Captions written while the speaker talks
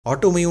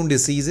Autoimmune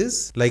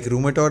diseases like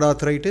rheumatoid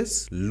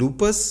arthritis,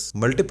 lupus,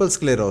 multiple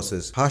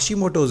sclerosis,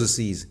 Hashimoto's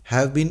disease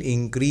have been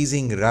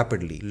increasing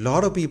rapidly. A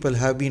lot of people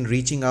have been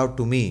reaching out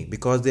to me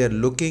because they are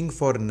looking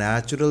for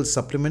natural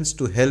supplements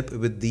to help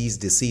with these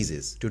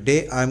diseases.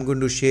 Today I am going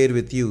to share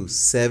with you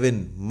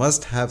 7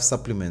 must-have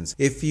supplements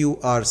if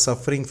you are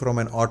suffering from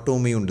an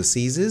autoimmune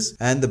diseases,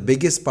 and the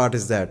biggest part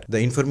is that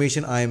the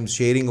information I am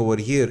sharing over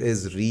here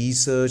is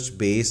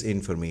research-based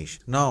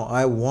information. Now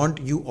I want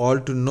you all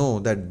to know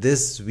that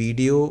this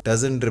video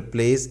doesn't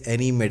replace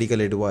any medical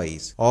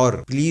advice,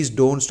 or please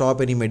don't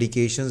stop any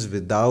medications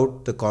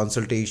without the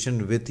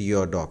consultation with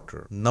your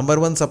doctor. Number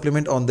 1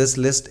 supplement on this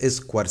list is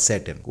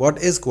quercetin.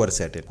 What is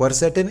quercetin?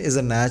 Quercetin is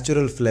a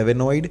natural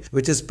flavonoid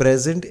which is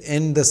present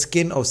in the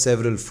skin of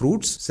several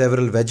fruits,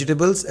 several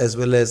vegetables as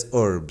well as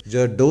herbs.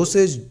 The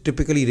dosage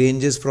typically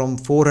ranges from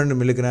 400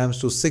 milligrams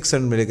to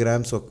 600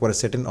 milligrams of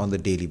quercetin on the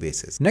daily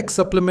basis. Next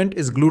supplement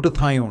is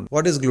glutathione.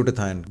 What is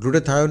glutathione?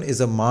 Glutathione is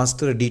a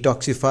master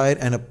detoxifier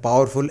and a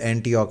powerful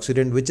antioxidant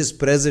which is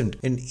present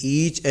in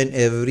each and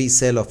every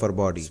cell of our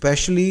body.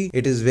 Especially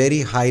it is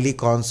very highly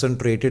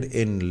concentrated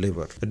in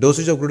liver. The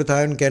dosage of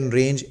glutathione can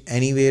range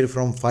anywhere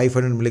from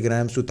 500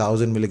 milligrams to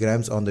 1000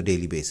 milligrams on the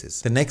daily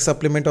basis. The next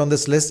supplement on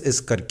this list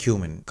is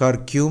curcumin.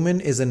 Curcumin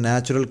is a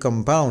natural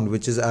compound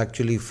which is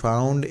actually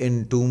found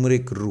in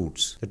turmeric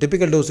roots. The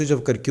typical dosage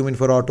of curcumin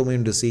for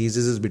autoimmune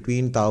diseases is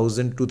between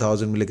 1000 to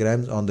 2000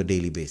 milligrams on the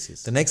daily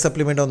basis. The next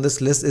supplement on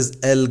this list is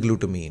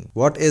L-glutamine.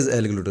 What is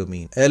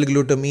L-glutamine?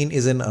 L-glutamine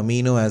is an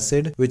amino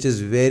acid which is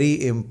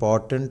very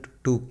important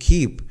to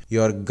keep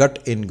your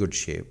gut in good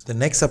shape. The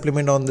next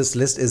supplement on this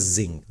list is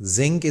zinc.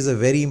 Zinc is a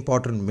very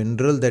important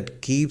mineral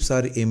that keeps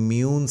our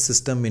immune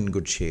system in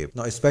good shape.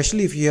 Now,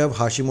 especially if you have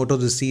Hashimoto's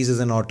disease as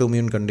an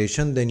autoimmune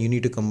condition, then you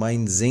need to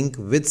combine zinc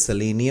with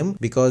selenium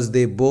because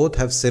they both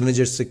have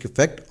synergistic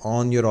effect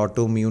on your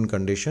autoimmune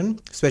condition,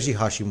 especially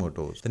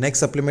Hashimoto's. The next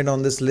supplement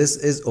on this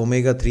list is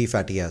omega-3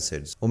 fatty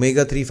acids.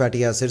 Omega-3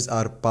 fatty acids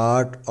are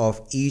part of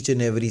each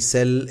and every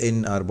cell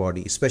in our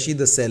body, especially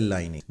the cell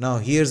lining. Now,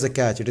 here's the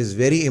catch. It is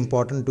very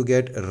important to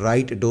get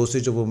right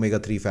dosage of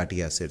omega-3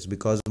 fatty acids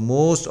because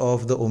most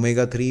of the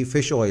omega-3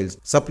 fish oils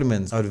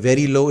supplements are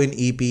very low in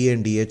EPA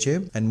and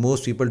DHA, and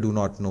most people do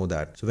not know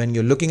that. So when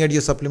you're looking at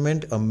your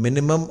supplement, a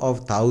minimum of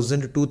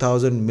 1000 to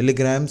 2000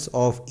 milligrams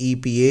of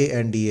EPA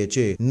and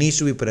DHA needs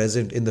to be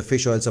present in the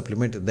fish oil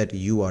supplement that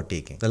you are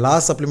taking. The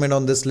last supplement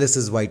on this list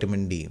is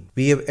vitamin D.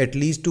 We have at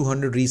least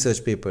 200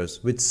 research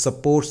papers which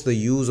supports the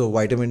use of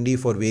vitamin D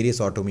for various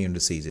autoimmune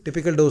diseases.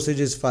 Typical dosage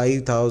is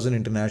 5000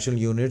 international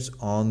units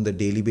on the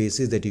daily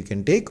basis that you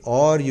can take,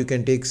 or you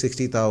can take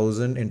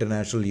 60,000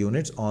 international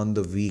units on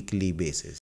the weekly basis.